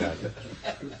talking about.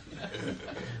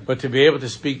 But to be able to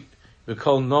speak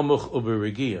v'kol nomuch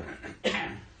u'b'regia,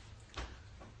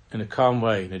 in a calm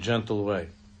way, in a gentle way,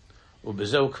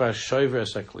 u'b'zeu kvar shoiver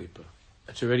es haklipa.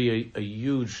 It's already a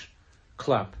huge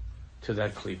clap to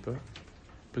that klipa,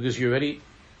 because you're already.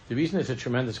 The reason it's a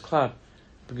tremendous clap,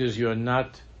 because you are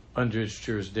not under its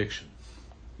jurisdiction.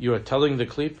 You are telling the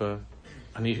klipa,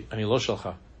 ani lo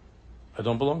shalcha, I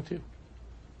don't belong to you.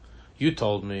 You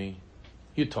told me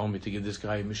to give this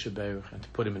guy a mishaberach and to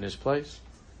put him in his place.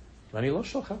 Ani lo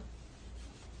shalcha.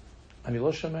 Ani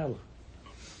lo shamel.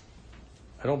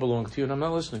 I don't belong to you, and I'm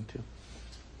not listening to you.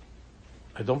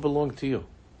 I don't belong to you.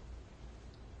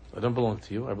 I don't belong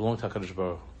to you. I belong to HaKadosh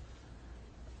Baruch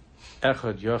Hu.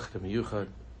 Echad yochad miyuchad,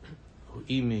 hu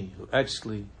imi, hu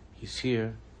etzli. He's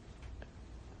here.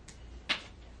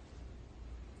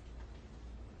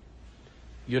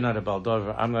 You're not a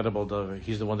baldover. I'm not a baldover.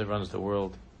 He's the one that runs the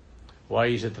world. Why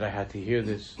is it that I had to hear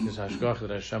this? This hashgacha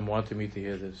that Hashem wanted me to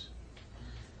hear this.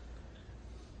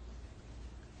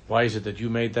 Why is it that you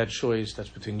made that choice? That's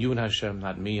between you and Hashem,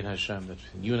 not me and Hashem. That's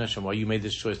between you and Hashem. Why you made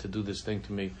this choice to do this thing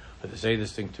to me, or to say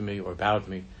this thing to me, or about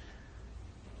me.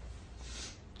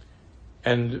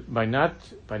 And by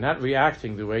not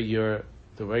reacting the way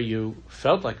you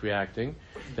felt like reacting,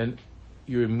 then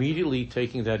you're immediately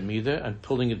taking that midah and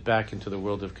pulling it back into the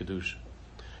world of kedusha,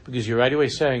 because you're right away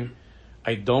saying,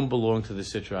 "I don't belong to the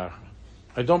sitra achra.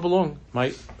 I don't belong.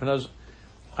 I'm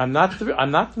not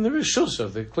in the rishus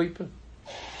of the klipa.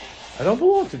 I don't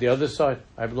belong to the other side.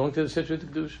 I belong to the sitra of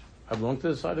kedusha. I belong to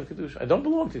the side of kedusha. I don't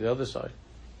belong to the other side.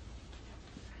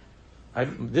 I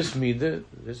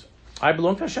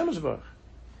belong to Hashem's Baruch.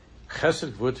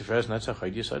 Chesed gvur tiferes netzach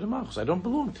chayid yisod malchus. I don't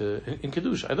belong to in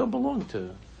kedusha. I don't belong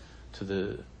to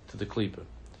the klipa.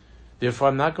 Therefore,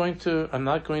 I'm not going to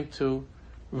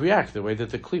react the way that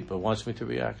the klipa wants me to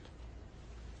react.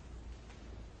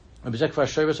 Because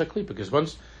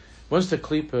once the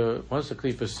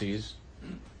klipa sees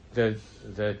that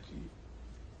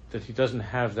he doesn't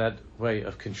have that way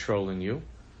of controlling you,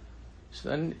 so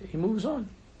then he moves on.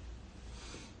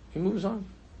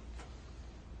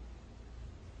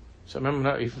 So I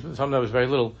remember something I was very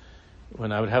little,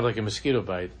 when I would have like a mosquito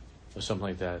bite or something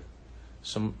like that.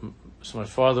 So my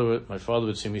father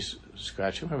would see me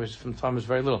scratching. From the time I was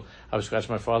very little, I would scratch.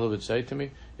 My father would say to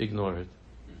me, "Ignore it."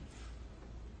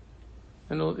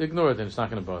 And ignore it, and it's not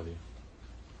going to bother you.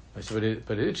 I said,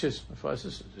 but it itches. My father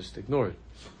says, "Just ignore it,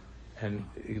 and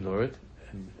ignore it,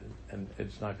 and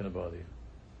it's not going to bother you."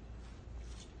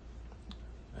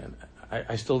 And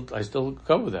I still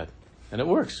go with that, and it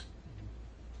works.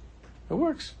 It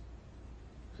works.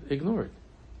 Ignore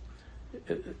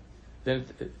it. Then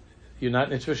you're not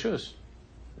in its rishus.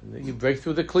 You break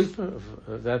through the klipa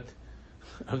of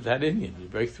that Indian. You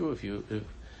break through. If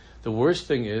the worst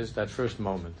thing is that first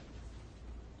moment.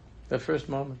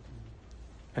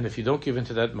 And if you don't give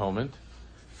into that moment,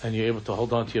 and you're able to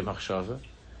hold on to your machshava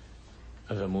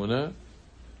of emunah,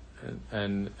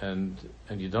 and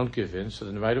you don't give in, so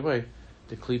then right away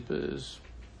the klipa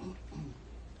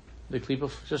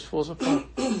just falls apart.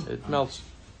 It melts.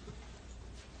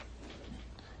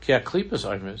 Ki klipa's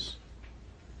armis,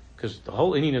 because the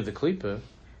whole inyan of the klipa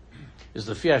is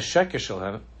the fias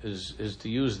sheker is to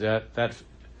use that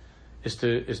is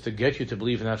to get you to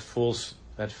believe in that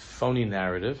phony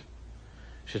narrative.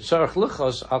 Shetzarach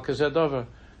lichos al kazeh davar.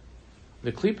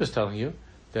 The klipa is telling you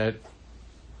that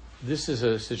this is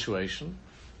a situation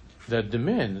that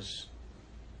demands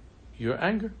your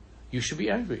anger. You should be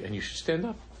angry, and you should stand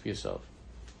up for yourself,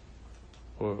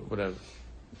 or whatever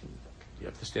you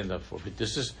have to stand up for. But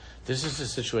this is a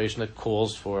situation that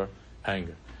calls for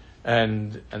anger,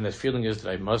 and the feeling is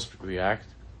that I must react.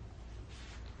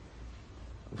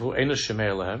 But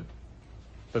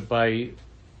by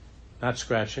not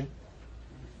scratching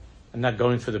and not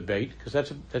going for the bait, because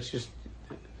that's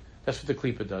what the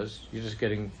klipa does. It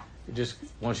just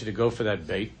wants you to go for that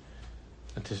bait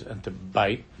and to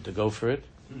bite, to go for it.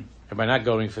 And by not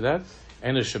going for that,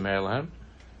 and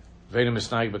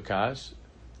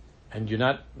you're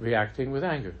not reacting with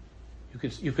anger.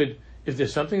 You could, if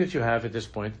there's something that you have at this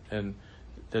point and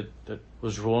that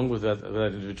was wrong with that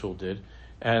individual did,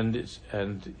 and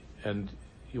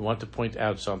you want to point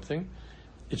out something,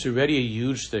 it's already a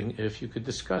huge thing if you could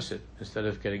discuss it instead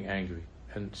of getting angry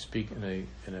and speak in a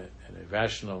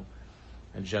rational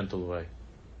and gentle way.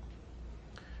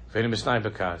 By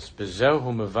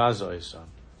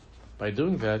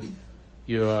doing that,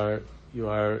 you are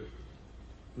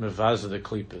mevaza the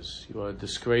klipas. You are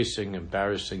disgracing,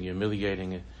 embarrassing,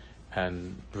 humiliating,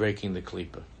 and breaking the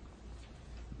klipa.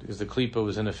 Because the klipa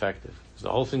was ineffective. The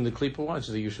whole thing the klipa wants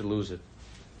is that you should lose it.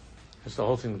 That's the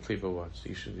whole thing the klipa wants.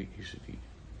 You should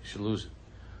lose it.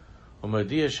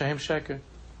 Umadia shahem sheker.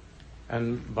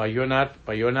 And by your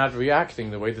not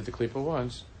reacting the way that the klipa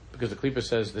wants, because the klipa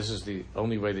says this is the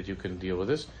only way that you can deal with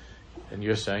this, and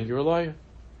you're saying you're a liar.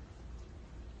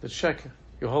 That's sheker.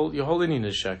 Your whole inyan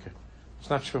is sheker. It's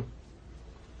not true.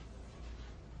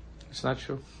 It's not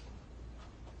true.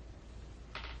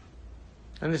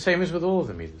 And the same is with all of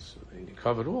the Middos. You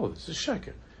covered all of this. It's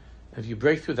sheker. If you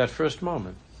break through that first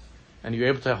moment, and you're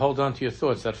able to hold on to your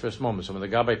thoughts that first moment, so when the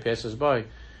gabbai passes by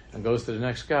and goes to the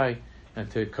next guy, and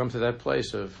to come to that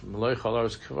place of Meloi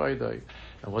Chalaros Kavaydai,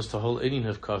 and what's the whole inyan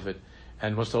of kavod,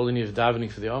 and what's the whole inyan of davening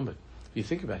for the Amid. If you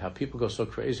think about how people go so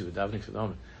crazy with davening for the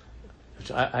Amid,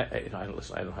 which I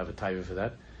don't have a taiva for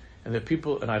that. And there are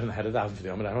people, and I haven't had a daven for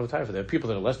the Amid, I don't have a taiva for that. There are people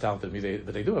that are less talented than me,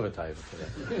 but they do have a taiva for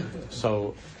that.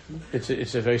 So it's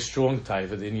a very strong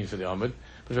taiva, the inyan for the Amid.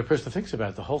 But if a person thinks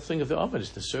about it, the whole thing of the Amid is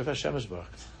to serve Hashem Yisborach.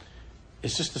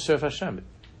 It's just to serve Hashem.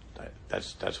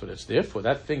 That's what it's there for.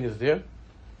 That thing is there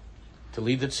to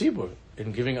lead the tzibur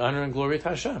in giving honor and glory to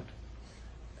Hashem.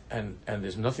 And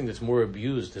there's nothing that's more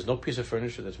abused. There's no piece of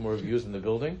furniture that's more abused in the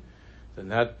building than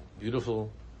that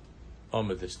beautiful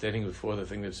Amid that's standing before the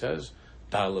thing that says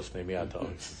Ta'aluf Ne'miyat.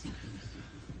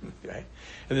 Right?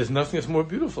 And there's nothing that's more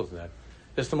beautiful than that.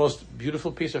 That's the most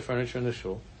beautiful piece of furniture in the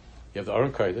shul. You have the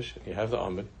Aron Kodesh, and you have the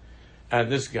Amid,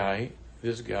 and this guy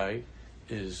is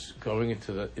going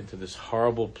into this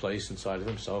horrible place inside of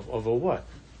himself over what?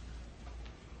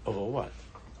 Over what?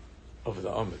 Over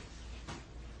the Amid.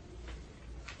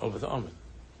 Over the Amid.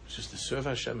 It's just to serve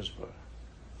Hashem Yisborach.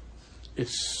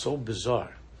 It's so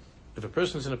bizarre. If a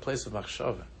person's in a place of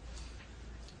machshava,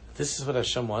 this is what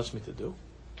Hashem wants me to do,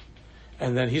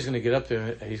 and then he's going to get up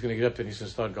there, and he's going to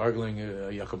start gargling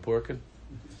Yaakov Porkin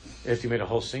after he made a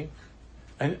whole scene.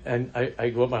 And I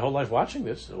grew up my whole life watching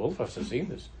this. All of us have seen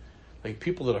this. Like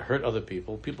people that hurt other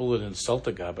people that insult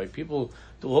a guy, people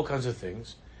do all kinds of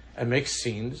things and make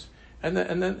scenes, and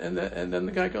then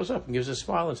the guy goes up and gives a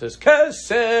smile and says,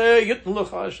 "Kaseh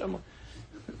Yitluch Hashem."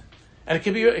 And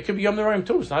it could be Yom Noraim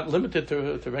too. It's not limited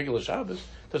to regular Shabbos.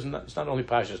 It's not only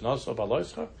Pashas Naso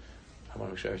Baloischa. I want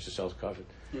to make sure Eretz covered.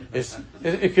 It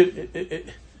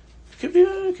could be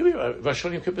Rosh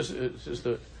Hashanah Kippur is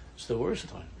the worst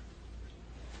time,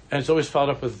 and it's always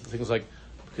followed up with things like,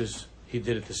 because he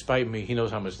did it despite me. He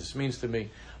knows how much this means to me.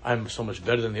 I'm so much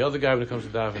better than the other guy when it comes to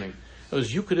davening.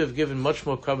 Because you could have given much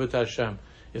more kavod to Hashem.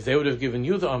 If they would have given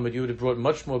you the Amid, you would have brought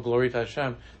much more glory to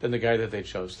Hashem than the guy that they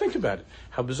chose. Think about it.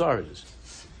 How bizarre it is.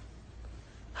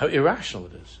 How irrational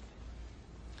it is.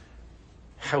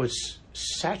 How it's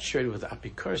saturated with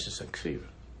apikorsis and kfira.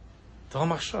 The whole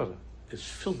machshava is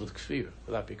filled with kfira,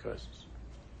 with apikorsis.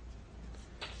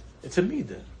 It's a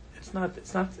midah. It's not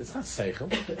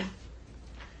seichel.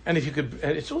 And if you could,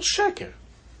 and it's all sheker.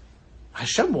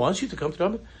 Hashem wants you to come to the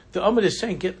Amid. The Amid is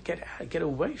saying, get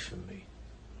away from me.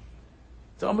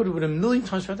 The Amid would a million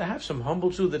times rather have some humble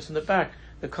Jew that's in the back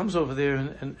that comes over there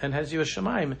and has you a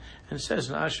shemaim and says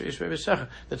in Asher Yisrael V'Secha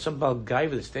that some Baal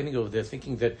Gaiva that's standing over there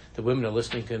thinking that the women are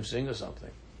listening to him sing or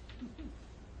something.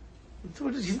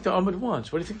 What does he think the Amid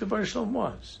wants? What do you think the Baruch Shalom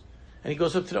wants? And he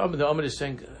goes up to the Amid is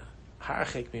saying,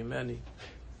 Harchek mimeni.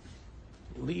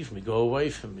 Leave me, go away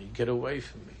from me, get away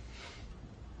from me.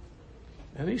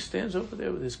 And he stands over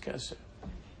there with his kesser.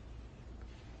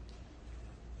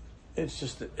 It's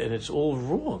just, and it's all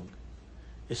wrong.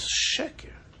 It's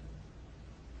sheker.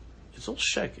 It's all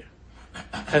sheker.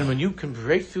 And when you can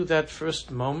break through that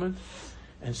first moment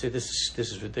and say, this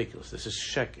is ridiculous, this is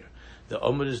sheker. The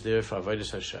Omer is there for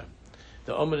Avodas Hashem.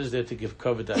 The Omer is there to give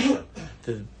cover to Hashem.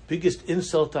 The biggest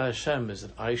insult to Hashem is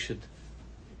that I should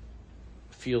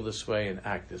feel this way and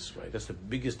act this way. That's the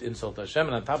biggest insult to Hashem.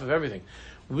 And on top of everything,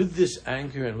 with this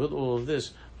anger and with all of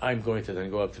this, I'm going to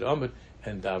then go up to the Omer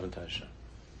and daven to Hashem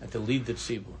and to lead the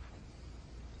tzibur.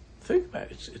 Think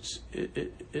about it.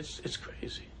 It's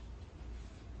crazy.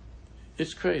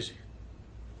 It's crazy.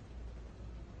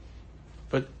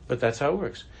 But that's how it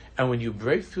works. And when you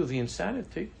break through the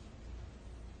insanity,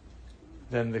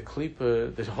 then the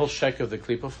klipa, the whole sheker of the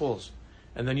klipa falls.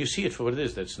 And then you see it for what it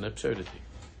is. That's an absurdity.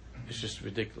 It's just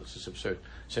ridiculous. It's absurd.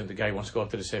 Same the guy who wants to go up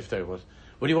to the Sefer Torah. What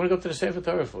do you want to go up to the Sefer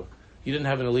Torah for? You didn't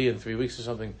have an aliyah in 3 weeks or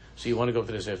something, so you want to go up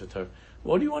to the Sefer Torah.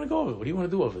 What do you want to go over? What do you want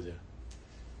to do over there?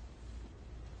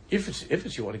 If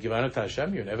it's you want to give honor to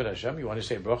Hashem, you're an Eved Hashem, you want to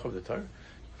say a bracha of the Torah.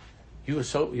 You're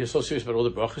so serious about all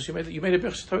the brachas you made. You made a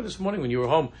bracha Torah this morning when you were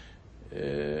home,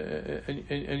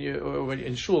 and you or when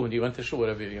in shul when you went to shul,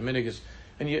 whatever your minhag is,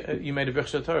 and you made a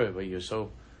bracha Torah, but you're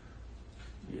so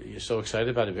excited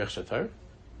about a bracha Torah.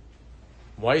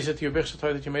 Why is it your bracha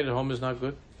Torah that you made at home is not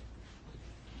good?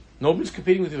 Nobody's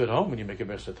competing with you at home when you make a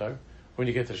bracha Torah. When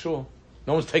you get to shul,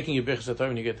 no one's taking your bracha Torah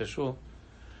when you get to shul.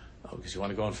 Oh, because you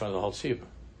want to go in front of the whole tzibur.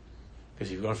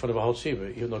 Because if you go in front of a whole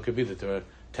tzibur, even though it could be that there are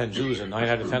 10 Jews and 9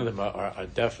 out of 10 of them are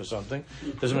deaf or something,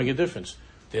 it doesn't make a difference.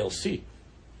 They'll see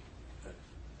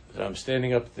that I'm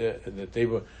standing up there, and that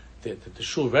the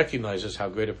shul recognizes how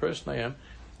great a person I am,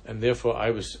 and therefore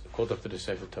I was called up to the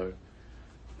Sefer Torah.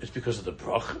 It's because of the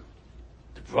bracha.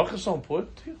 The bracha is so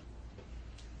important to you.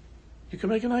 You can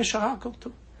make a nice shahakal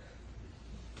too.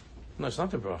 No, it's not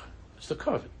the bracha. It's the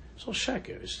covet. It's all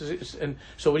sheker. And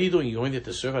so what are you doing? You're going there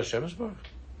to serve Hashem's bracha?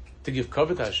 To give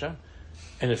covet to Hashem?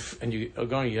 And you are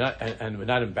going, and we're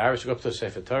not embarrassed to go up to the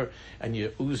Sefer Torah, and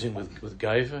you're oozing with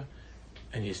gaiva,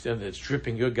 and you stand there, it's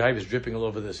dripping, your gaiva is dripping all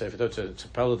over the Sefer Torah. It's a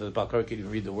pella that the Balkar can't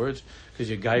even read the words, because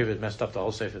your gaiva had messed up the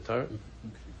whole Sefer Torah.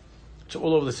 It's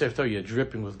all over the Sefer Torah, you're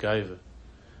dripping with gaiva.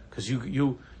 Because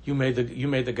you made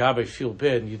the Gabe feel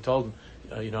bad, and you told him,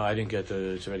 I didn't get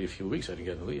it's already a few weeks, I didn't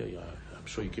get an aliyah. I'm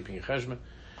sure you're keeping your cheshbon.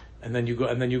 And then you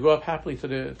go up happily to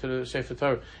the Sefer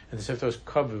Torah, and the Sefer Torah is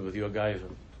covered with your gaiva.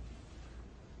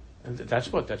 And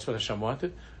that's what Hashem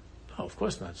wanted? No, of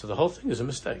course not. So the whole thing is a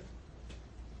mistake.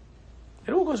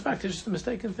 It all goes back to just a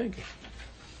mistake in thinking.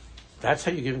 That's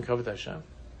how you're giving cover to Hashem.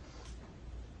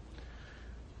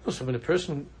 So when a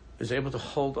person is able to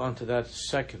hold on to that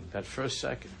first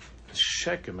second, the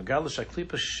sheker, Megala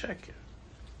Shaklipa sheker.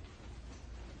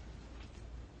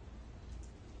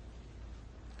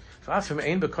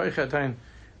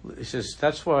 He says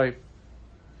that's why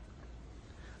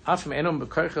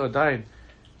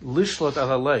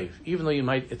even though you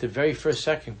might at the very first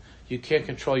second you can't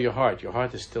control your heart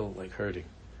is still like hurting.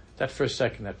 That first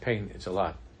second, that pain, it's a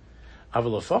lot. At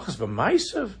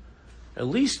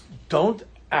least don't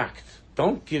act.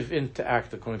 Don't give in to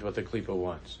act according to what the klipa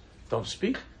wants. Don't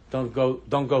speak. Don't go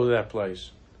to that place.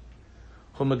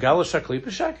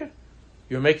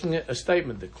 You're making a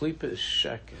statement. The klipa is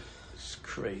sheker. It's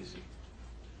crazy.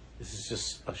 This is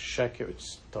just a sheker.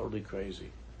 It's totally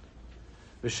crazy.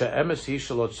 And the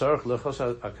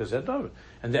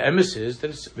emes is that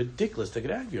it's ridiculous to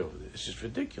get angry over this. It's just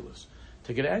ridiculous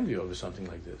to get angry over something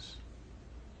like this.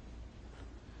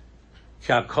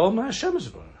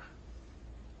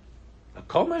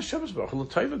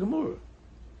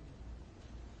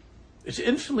 It's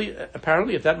infinitely,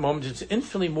 apparently at that moment, it's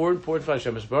infinitely more important for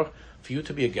Hashem Yisborach for you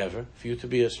to be a gever, for you to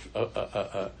be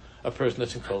a person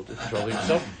that's in control of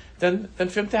yourself, than for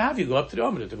him to have you go up to the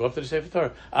Omer, to go up to the Sefer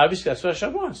Torah. Obviously, that's what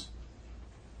Hashem wants.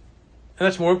 And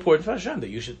that's more important for Hashem, that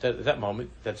you should, at that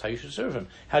moment, that's how you should serve Him.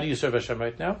 How do you serve Hashem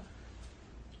right now?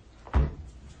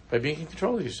 By being in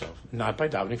control of yourself, not by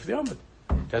davening for the Omer.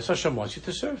 That's how Hashem wants you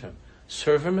to serve Him.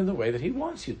 Serve Him in the way that He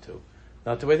wants you to,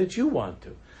 not the way that you want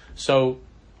to. So,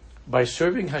 by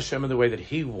serving Hashem in the way that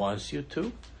He wants you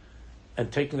to,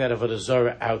 and taking that avodah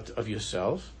zarah out of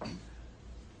yourself,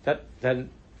 then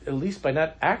at least by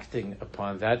not acting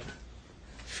upon that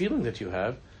feeling that you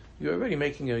have, you're already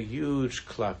making a huge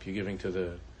clap you're giving to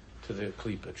the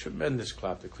klipa, a tremendous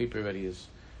clap. The klipa already is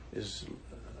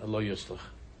a lo yuslach.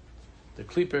 The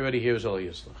klipa already here is a lo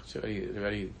yuslach. It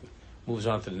already moves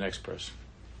on to the next person.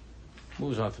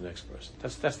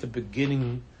 That's the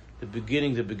beginning of the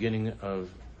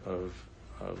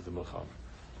milchama.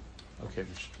 Okay,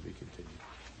 to be continued.